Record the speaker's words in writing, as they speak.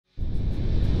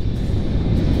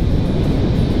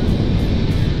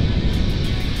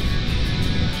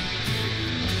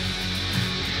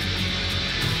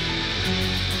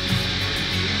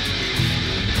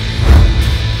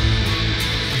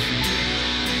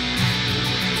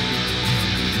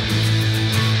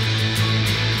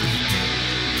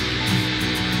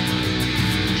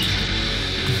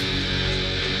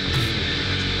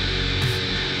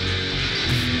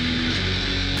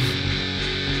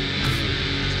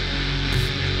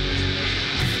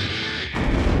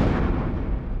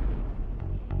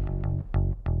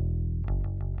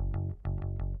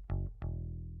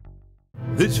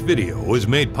This video was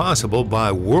made possible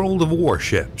by World of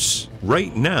Warships.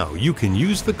 Right now, you can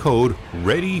use the code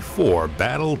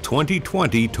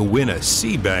READY4BATTLE2020 to win a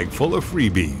sea bag full of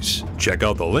freebies. Check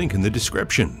out the link in the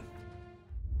description.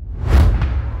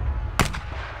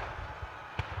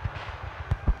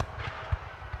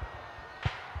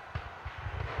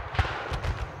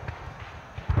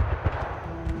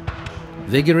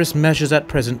 Vigorous measures at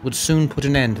present would soon put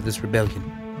an end to this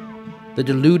rebellion. The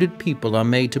deluded people are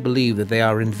made to believe that they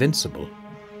are invincible.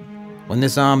 When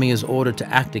this army is ordered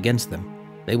to act against them,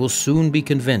 they will soon be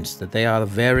convinced that they are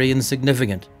very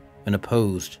insignificant when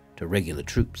opposed to regular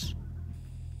troops.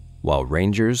 While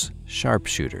Rangers,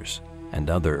 sharpshooters, and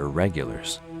other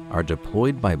irregulars are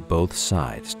deployed by both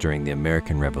sides during the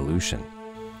American Revolution,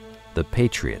 the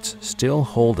Patriots still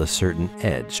hold a certain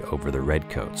edge over the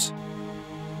Redcoats.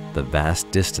 The vast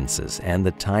distances and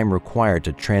the time required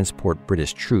to transport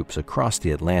British troops across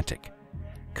the Atlantic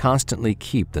constantly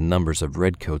keep the numbers of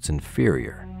Redcoats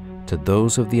inferior to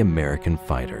those of the American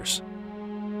fighters.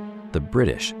 The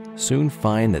British soon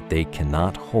find that they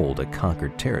cannot hold a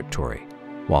conquered territory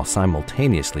while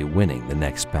simultaneously winning the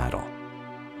next battle.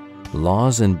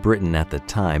 Laws in Britain at the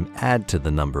time add to the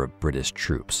number of British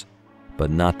troops,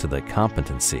 but not to the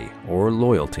competency or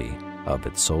loyalty of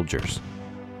its soldiers.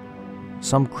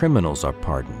 Some criminals are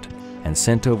pardoned and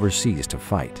sent overseas to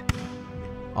fight.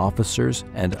 Officers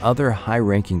and other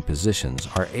high-ranking positions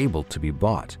are able to be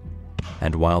bought,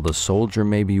 and while the soldier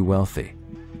may be wealthy,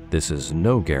 this is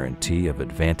no guarantee of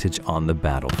advantage on the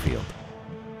battlefield.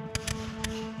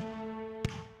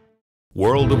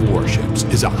 World of Warships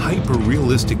is a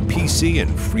hyper-realistic PC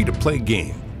and free-to-play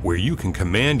game where you can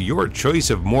command your choice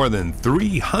of more than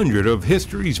 300 of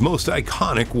history's most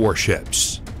iconic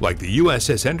warships, like the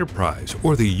USS Enterprise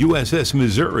or the USS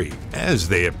Missouri, as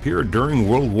they appeared during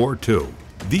World War II.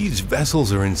 These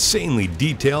vessels are insanely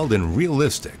detailed and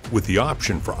realistic, with the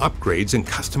option for upgrades and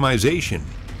customization.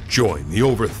 Join the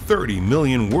over 30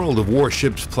 million World of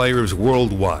Warships players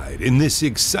worldwide in this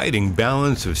exciting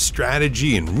balance of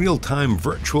strategy and real-time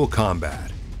virtual combat.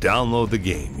 Download the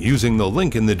game using the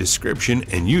link in the description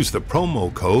and use the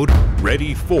promo code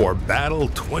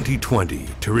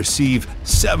READY4BATTLE2020 to receive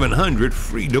 700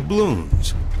 free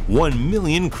doubloons, 1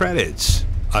 million credits,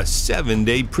 a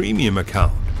 7-day premium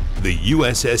account, the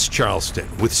USS Charleston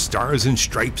with stars and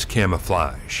stripes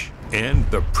camouflage, and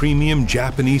the premium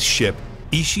Japanese ship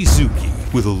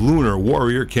Ishizuchi with lunar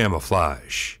warrior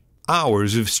camouflage.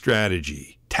 Hours of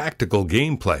strategy, tactical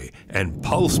gameplay, and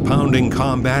pulse-pounding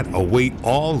combat await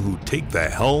all who take the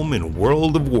helm in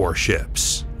World of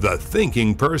Warships, the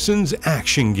thinking person's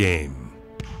action game.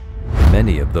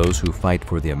 Many of those who fight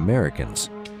for the Americans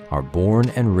are born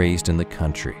and raised in the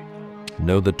country,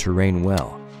 know the terrain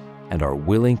well, and are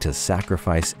willing to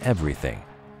sacrifice everything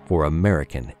for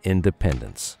American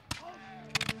independence.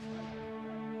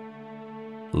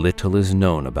 Little is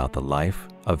known about the life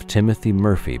of Timothy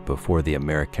Murphy before the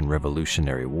American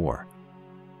Revolutionary War,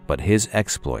 but his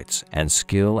exploits and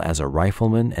skill as a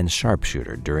rifleman and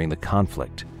sharpshooter during the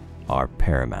conflict are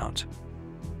paramount.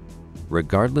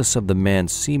 Regardless of the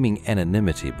man's seeming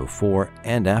anonymity before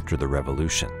and after the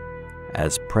Revolution,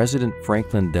 as President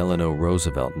Franklin Delano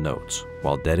Roosevelt notes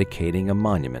while dedicating a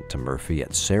monument to Murphy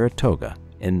at Saratoga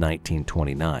in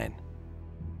 1929,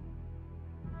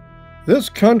 "This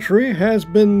country has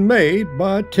been made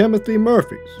by Timothy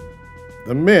Murphys,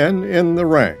 the men in the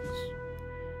ranks.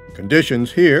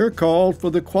 Conditions here called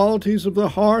for the qualities of the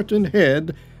heart and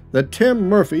head that Tim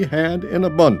Murphy had in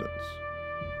abundance.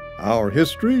 Our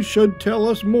history should tell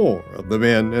us more of the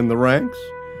men in the ranks,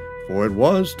 for it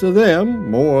was to them,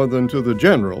 more than to the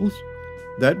generals,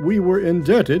 that we were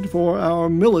indebted for our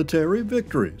military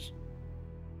victories."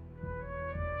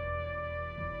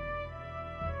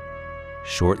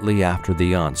 Shortly after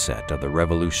the onset of the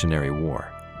Revolutionary War,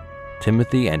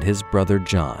 Timothy and his brother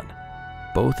John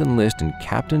both enlist in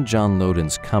Captain John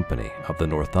Loudon's company of the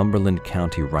Northumberland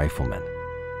County Riflemen.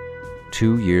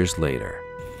 2 years later,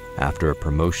 after a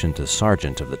promotion to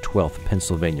sergeant of the 12th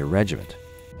Pennsylvania Regiment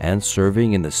and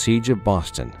serving in the Siege of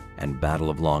Boston and Battle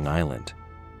of Long Island,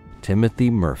 Timothy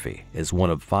Murphy is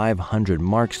one of 500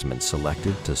 marksmen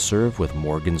selected to serve with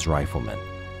Morgan's Riflemen,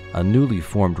 a newly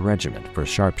formed regiment for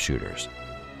sharpshooters.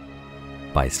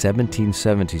 By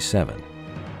 1777,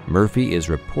 Murphy is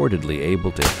reportedly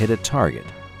able to hit a target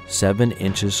 7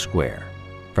 inches square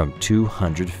from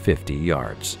 250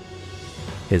 yards.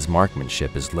 His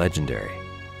marksmanship is legendary,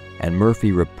 and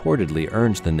Murphy reportedly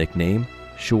earns the nickname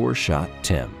Sure Shot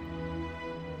Tim.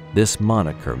 This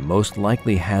moniker most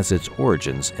likely has its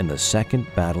origins in the Second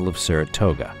Battle of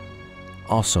Saratoga,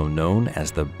 also known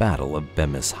as the Battle of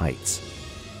Bemis Heights.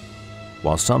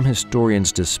 While some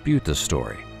historians dispute the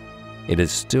story, it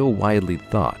is still widely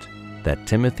thought that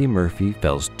Timothy Murphy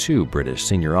fells 2 British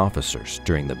senior officers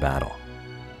during the battle.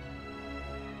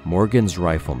 Morgan's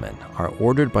riflemen are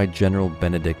ordered by General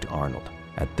Benedict Arnold,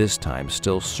 at this time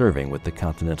still serving with the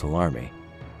Continental Army,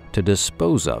 to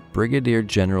dispose of Brigadier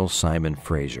General Simon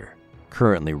Fraser,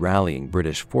 currently rallying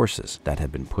British forces that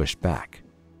had been pushed back.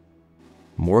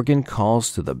 Morgan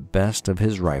calls to the best of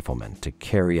his riflemen to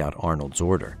carry out Arnold's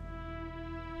order.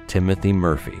 Timothy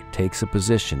Murphy takes a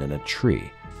position in a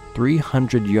tree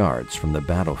 300 yards from the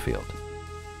battlefield,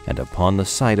 and upon the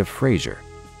sight of Fraser,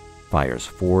 fires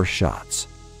 4 shots.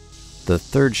 The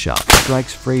 3rd shot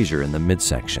strikes Fraser in the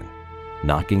midsection,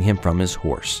 knocking him from his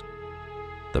horse.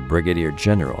 The brigadier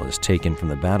general is taken from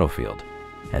the battlefield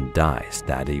and dies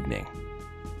that evening.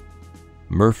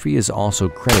 Murphy is also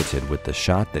credited with the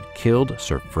shot that killed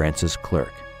Sir Francis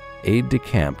Clerke,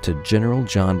 aide-de-camp to General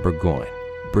John Burgoyne,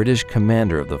 British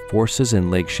commander of the forces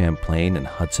in Lake Champlain and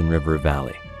Hudson River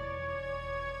Valley.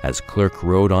 As Clerke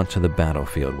rode onto the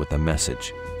battlefield with a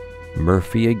message,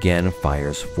 Murphy again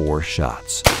fires 4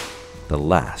 shots, the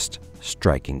last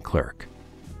striking Clerke.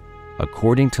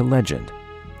 According to legend,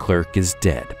 Clerke is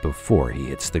dead before he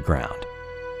hits the ground.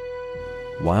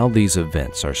 While these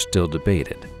events are still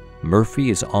debated, Murphy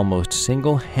is almost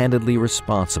single-handedly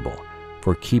responsible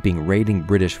for keeping raiding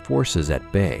British forces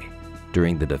at bay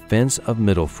during the defense of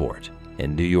Middle Fort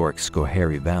in New York's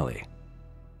Schoharie Valley.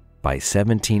 By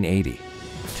 1780,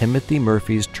 Timothy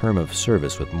Murphy's term of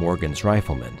service with Morgan's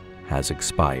riflemen has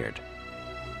expired.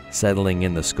 Settling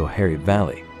in the Schoharie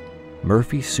Valley,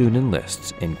 Murphy soon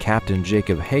enlists in Captain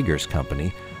Jacob Hager's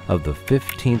company of the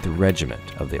 15th Regiment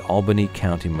of the Albany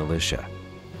County Militia,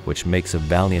 which makes a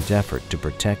valiant effort to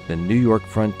protect the New York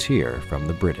frontier from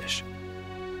the British.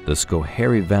 The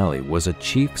Schoharie Valley was a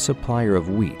chief supplier of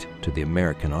wheat to the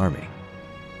American Army,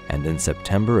 and in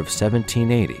September of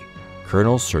 1780,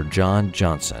 Colonel Sir John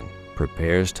Johnson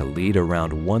prepares to lead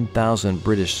around 1,000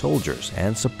 British soldiers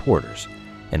and supporters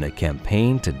in a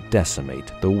campaign to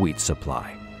decimate the wheat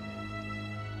supply.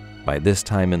 By this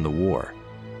time in the war,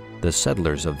 the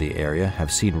settlers of the area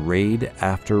have seen raid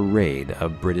after raid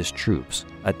of British troops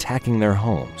attacking their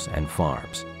homes and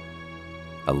farms.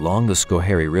 Along the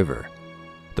Schoharie River,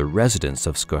 the residents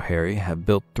of Schoharie have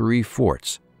built 3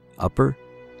 forts, Upper,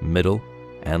 Middle,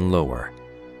 and Lower,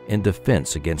 in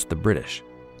defense against the British.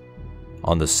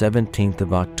 On the 17th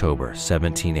of October,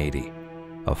 1780,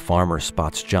 a farmer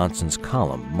spots Johnson's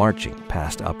column marching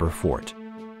past Upper Fort.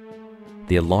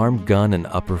 The alarm gun in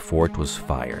Upper Fort was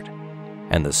fired,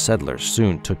 and the settlers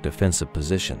soon took defensive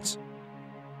positions.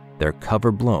 Their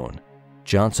cover blown,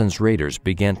 Johnson's raiders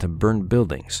began to burn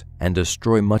buildings and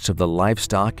destroy much of the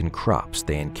livestock and crops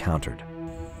they encountered.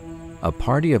 A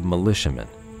party of militiamen,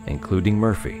 including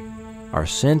Murphy, are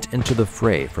sent into the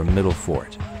fray from Middle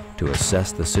Fort to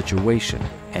assess the situation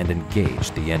and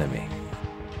engage the enemy.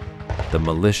 The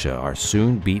militia are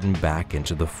soon beaten back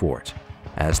into the fort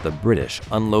as the British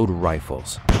unload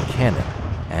rifles, cannon,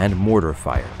 and mortar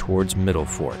fire towards Middle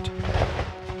Fort.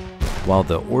 While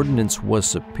the ordnance was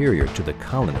superior to the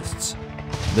colonists,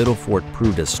 Middle Fort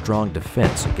proved a strong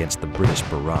defense against the British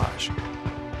barrage.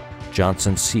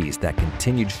 Johnson sees that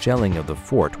continued shelling of the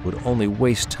fort would only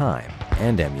waste time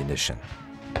and ammunition.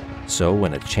 So,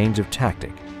 in a change of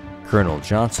tactic, Colonel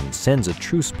Johnson sends a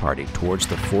truce party towards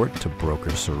the fort to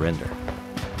broker surrender.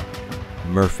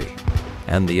 Murphy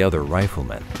and the other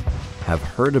riflemen have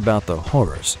heard about the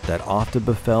horrors that often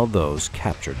befell those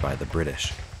captured by the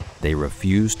British. They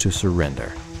refuse to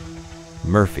surrender.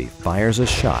 Murphy fires a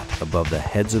shot above the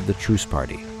heads of the truce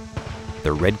party.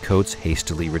 The redcoats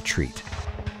hastily retreat.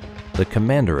 The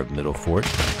commander of Middle Fort,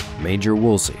 Major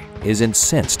Woolsey, is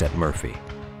incensed at Murphy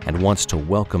and wants to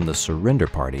welcome the surrender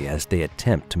party as they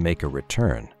attempt to make a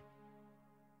return.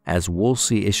 As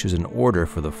Woolsey issues an order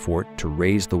for the fort to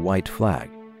raise the white flag,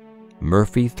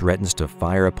 Murphy threatens to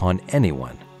fire upon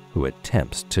anyone who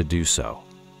attempts to do so,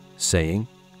 saying,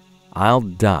 "I'll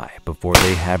die before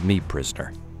they have me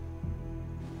prisoner."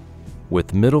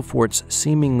 With Middle Fort's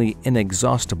seemingly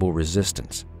inexhaustible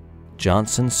resistance,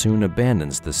 Johnson soon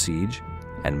abandons the siege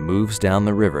and moves down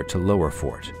the river to Lower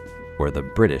Fort, where the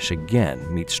British again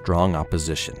meet strong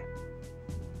opposition.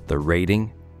 The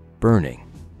raiding, burning,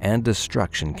 and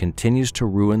destruction continues to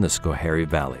ruin the Schoharie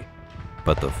Valley,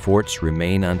 but the forts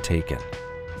remain untaken,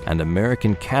 and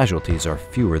American casualties are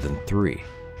fewer than 3.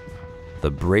 The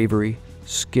bravery,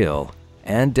 skill,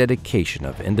 and dedication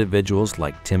of individuals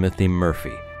like Timothy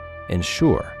Murphy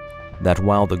ensure that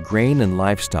while the grain and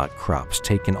livestock crops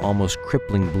take an almost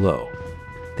crippling blow,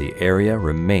 the area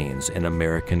remains in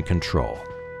American control.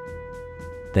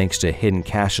 Thanks to hidden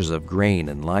caches of grain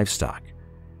and livestock,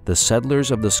 the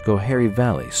settlers of the Schoharie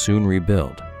Valley soon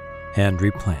rebuild and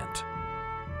replant.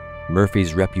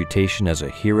 Murphy's reputation as a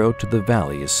hero to the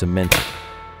valley is cemented,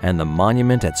 and the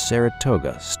monument at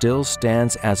Saratoga still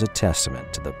stands as a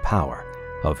testament to the power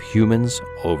of humans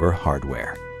over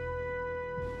hardware.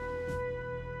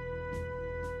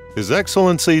 His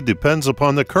Excellency depends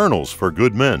upon the colonels for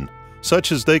good men,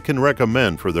 such as they can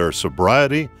recommend for their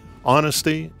sobriety,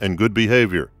 honesty, and good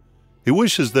behavior. He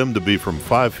wishes them to be from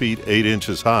 5 feet 8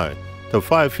 inches high to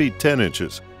 5 feet 10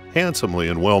 inches, handsomely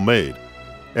and well made.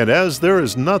 And as there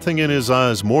is nothing in his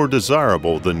eyes more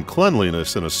desirable than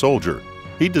cleanliness in a soldier,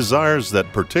 he desires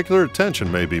that particular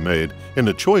attention may be made in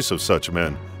the choice of such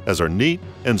men as are neat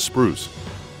and spruce.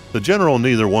 The general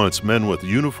neither wants men with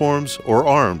uniforms or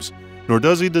arms, nor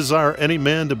does he desire any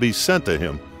man to be sent to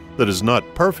him that is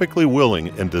not perfectly willing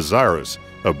and desirous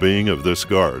of being of this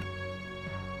guard.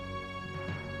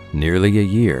 Nearly a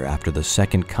year after the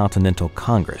Second Continental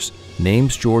Congress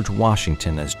names George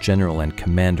Washington as General and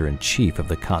Commander-in-Chief of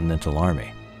the Continental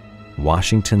Army,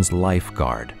 Washington's Life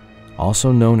Guard,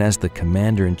 also known as the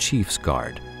Commander-in-Chief's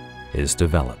Guard, is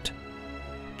developed.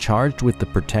 Charged with the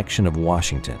protection of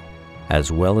Washington,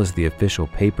 as well as the official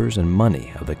papers and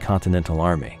money of the Continental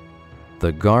Army,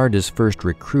 the Guard is first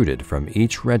recruited from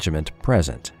each regiment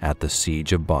present at the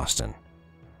Siege of Boston.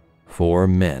 4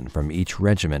 men from each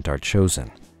regiment are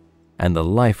chosen, and the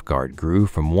Life Guard grew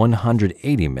from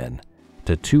 180 men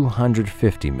to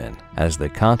 250 men as the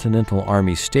Continental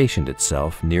Army stationed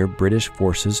itself near British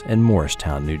forces in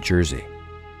Morristown, New Jersey.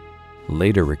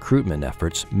 Later recruitment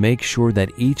efforts make sure that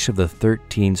each of the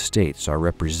 13 states are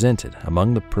represented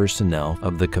among the personnel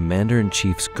of the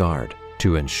Commander-in-Chief's Guard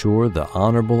to ensure the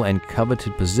honorable and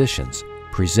coveted positions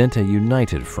present a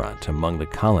united front among the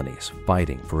colonies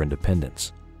fighting for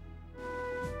independence.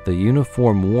 The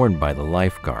uniform worn by the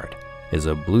Life Guard is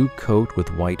a blue coat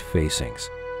with white facings,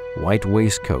 white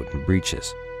waistcoat and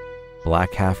breeches,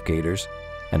 black half-gaiters,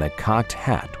 and a cocked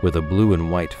hat with a blue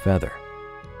and white feather.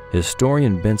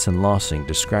 Historian Benson Lossing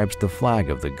describes the flag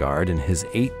of the Guard in his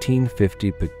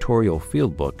 1850 pictorial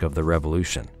field book of the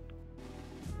Revolution.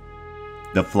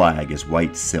 The flag is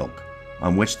white silk,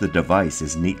 on which the device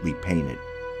is neatly painted.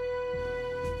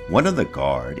 One of the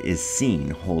Guard is seen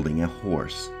holding a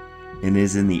horse, and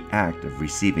is in the act of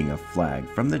receiving a flag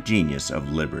from the genius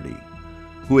of liberty,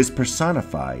 who is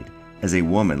personified as a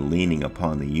woman leaning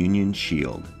upon the Union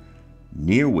shield,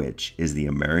 near which is the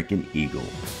American eagle.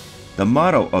 The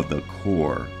motto of the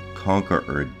Corps, "Conquer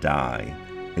or Die,"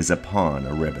 is upon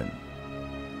a ribbon.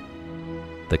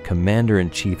 The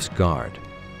Commander-in-Chief's Guard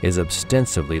is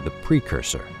ostensibly the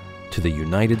precursor to the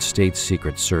United States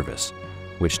Secret Service,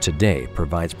 which today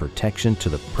provides protection to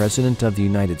the President of the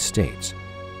United States,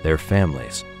 their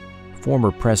families,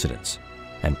 former presidents,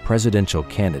 and presidential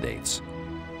candidates.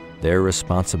 Their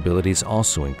responsibilities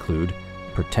also include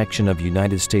protection of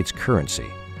United States currency,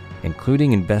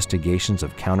 including investigations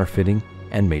of counterfeiting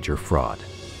and major fraud.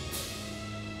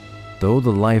 Though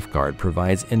the Life Guard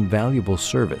provides invaluable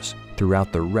service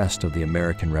throughout the rest of the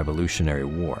American Revolutionary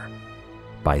War,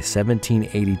 by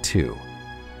 1782,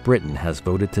 Britain has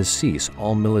voted to cease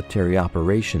all military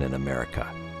operation in America,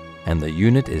 and the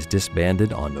unit is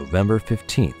disbanded on November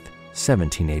 15,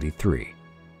 1783.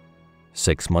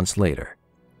 6 months later,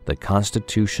 the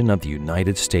Constitution of the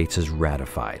United States is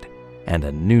ratified, and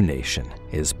a new nation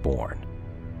is born.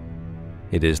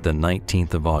 It is the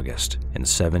 19th of August in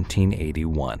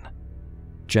 1781.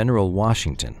 General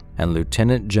Washington and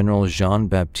Lieutenant General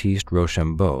Jean-Baptiste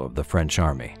Rochambeau of the French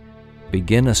Army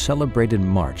begin a celebrated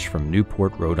march from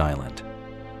Newport, Rhode Island.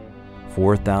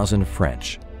 4,000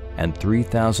 French and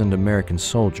 3,000 American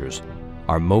soldiers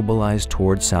are mobilized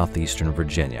toward southeastern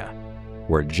Virginia,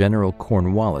 where General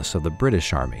Cornwallis of the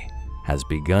British Army has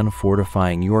begun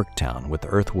fortifying Yorktown with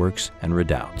earthworks and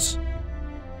redoubts.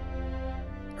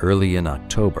 Early in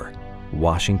October,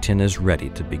 Washington is ready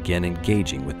to begin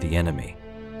engaging with the enemy,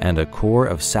 and a corps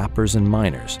of sappers and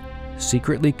miners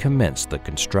secretly commenced the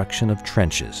construction of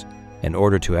trenches in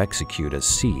order to execute a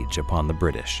siege upon the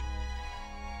British.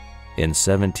 In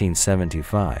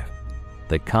 1775,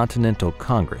 the Continental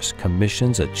Congress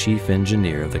commissions a chief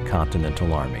engineer of the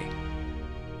Continental Army.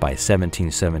 By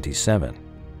 1777,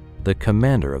 the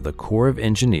commander of the Corps of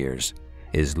Engineers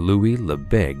is Louis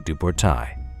Lebègue du Portail.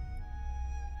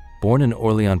 Born in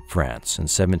Orléans, France in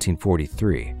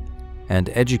 1743 and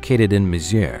educated in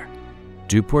Mézières,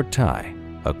 du Portail,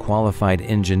 a qualified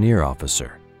engineer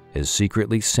officer, is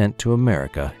secretly sent to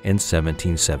America in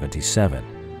 1777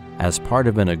 as part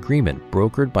of an agreement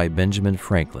brokered by Benjamin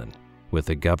Franklin with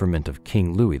the government of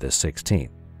King Louis XVI.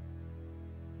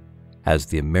 As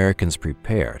the Americans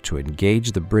prepare to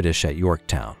engage the British at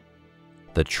Yorktown,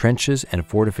 The trenches and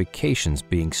fortifications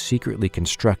being secretly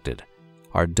constructed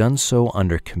are done so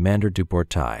under Commander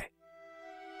Duportail.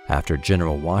 After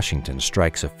General Washington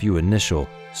strikes a few initial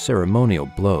ceremonial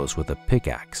blows with a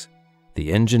pickaxe,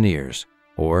 the engineers,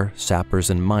 or sappers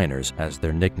and miners as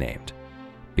they're nicknamed,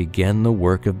 begin the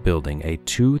work of building a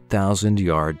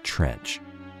 2,000-yard trench.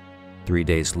 3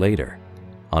 days later,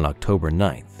 on October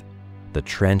 9th, the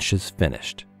trench is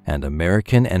finished and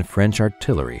American and French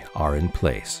artillery are in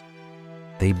place.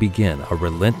 They begin a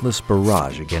relentless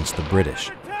barrage against the British,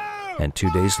 and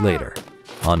 2 days later,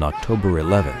 on October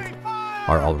 11th,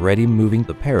 are already moving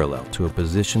the parallel to a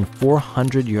position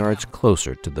 400 yards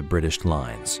closer to the British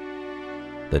lines.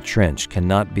 The trench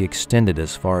cannot be extended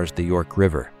as far as the York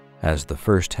River, as the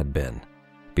first had been,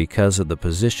 because of the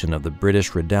position of the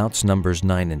British redoubts numbers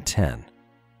 9 and 10.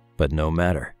 But no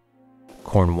matter.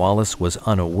 Cornwallis was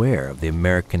unaware of the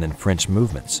American and French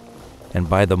movements, and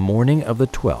by the morning of the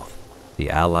 12th, the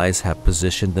Allies have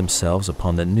positioned themselves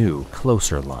upon the new,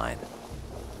 closer line.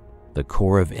 The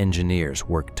Corps of Engineers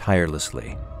work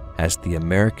tirelessly as the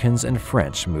Americans and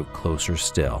French move closer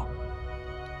still.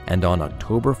 And on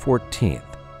October 14th,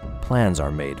 plans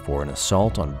are made for an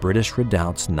assault on British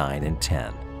redoubts 9 and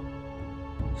 10.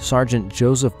 Sergeant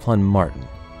Joseph Plunn Martin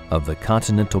of the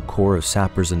Continental Corps of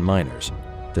Sappers and Miners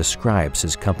describes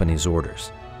his company's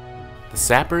orders. The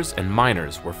sappers and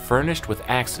miners were furnished with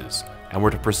axes and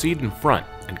were to proceed in front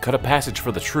and cut a passage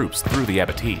for the troops through the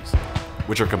abatis,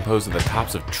 which are composed of the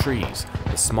tops of trees,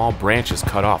 the small branches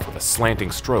cut off with a slanting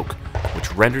stroke,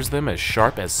 which renders them as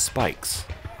sharp as spikes.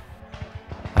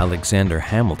 Alexander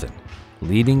Hamilton,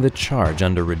 leading the charge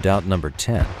under Redoubt No.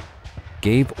 10,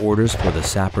 gave orders for the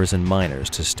sappers and miners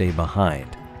to stay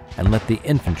behind and let the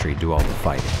infantry do all the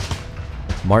fighting.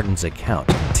 Martin's account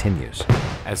continues.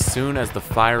 As soon as the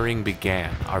firing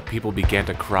began, our people began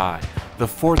to cry, "The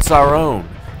fort's our own,"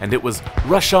 and it was,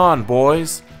 "Rush on,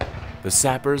 boys!" The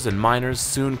sappers and miners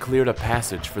soon cleared a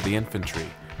passage for the infantry,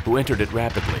 who entered it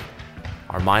rapidly.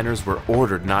 Our miners were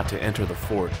ordered not to enter the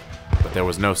fort, but there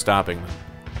was no stopping them.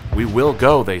 "We will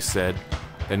go," they said.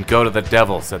 "Then go to the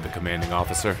devil," said the commanding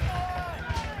officer.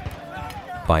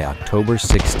 By October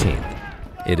 16th,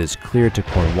 it is clear to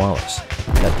Cornwallis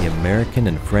that the American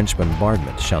and French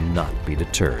bombardment shall not be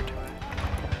deterred.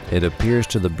 It appears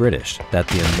to the British that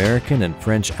the American and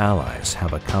French allies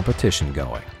have a competition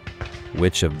going.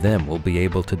 Which of them will be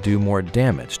able to do more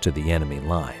damage to the enemy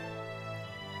line?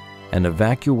 An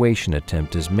evacuation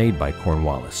attempt is made by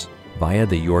Cornwallis via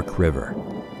the York River.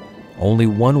 Only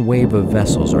one wave of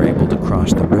vessels are able to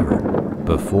cross the river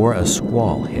before a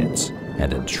squall hits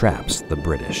and entraps the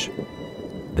British.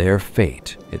 Their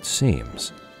fate, it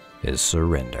seems, is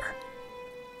surrender.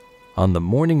 On the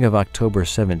morning of October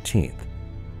 17th,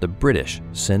 the British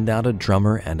send out a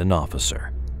drummer and an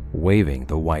officer, waving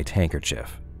the white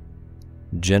handkerchief.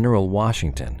 General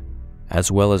Washington,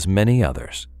 as well as many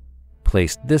others,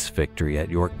 placed this victory at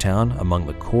Yorktown among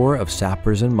the Corps of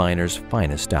Sappers and Miners'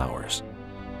 finest hours.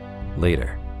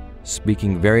 Later,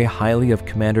 speaking very highly of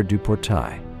Commander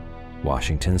Duportail,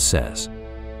 Washington says,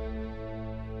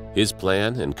 "His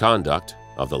plan and conduct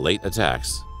of the late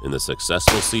attacks in the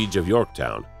successful siege of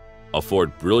Yorktown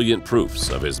afford brilliant proofs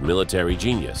of his military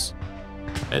genius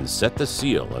and set the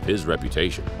seal of his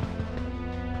reputation."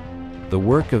 The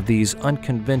work of these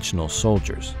unconventional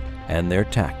soldiers and their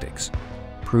tactics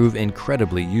prove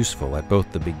incredibly useful at both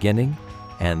the beginning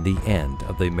and the end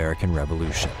of the American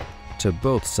Revolution, to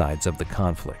both sides of the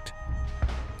conflict.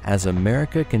 As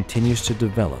America continues to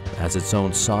develop as its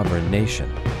own sovereign nation,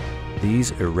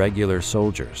 these irregular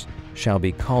soldiers shall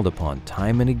be called upon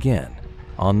time and again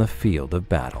on the field of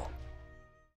battle.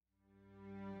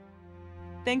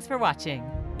 Thanks for watching.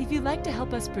 If you'd like to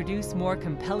help us produce more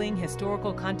compelling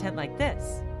historical content like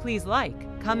this, please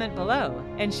like, comment below,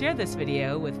 and share this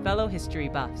video with fellow history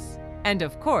buffs. And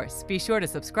of course, be sure to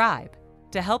subscribe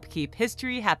to help keep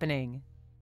history happening.